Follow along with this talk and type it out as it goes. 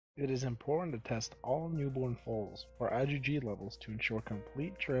It is important to test all newborn foals for IgG levels to ensure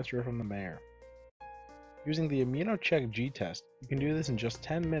complete transfer from the mare. Using the ImmunoCheck G test, you can do this in just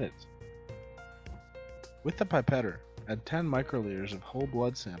 10 minutes. With the pipetter, add 10 microliters of whole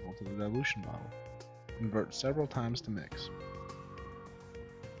blood sample to the dilution bottle. Invert several times to mix.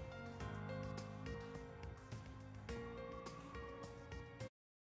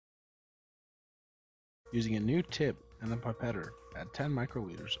 Using a new tip and the pipetter, add 10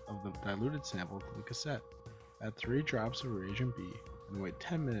 microliters of the diluted sample to the cassette. Add 3 drops of reagent B and wait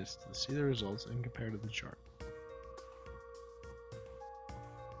 10 minutes to see the results and compare to the chart.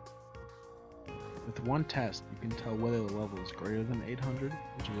 With one test, you can tell whether the level is greater than 800,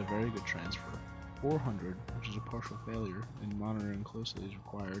 which is a very good transfer, 400, which is a partial failure and monitoring closely is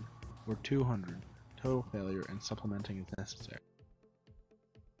required, or 200, total failure and supplementing is necessary.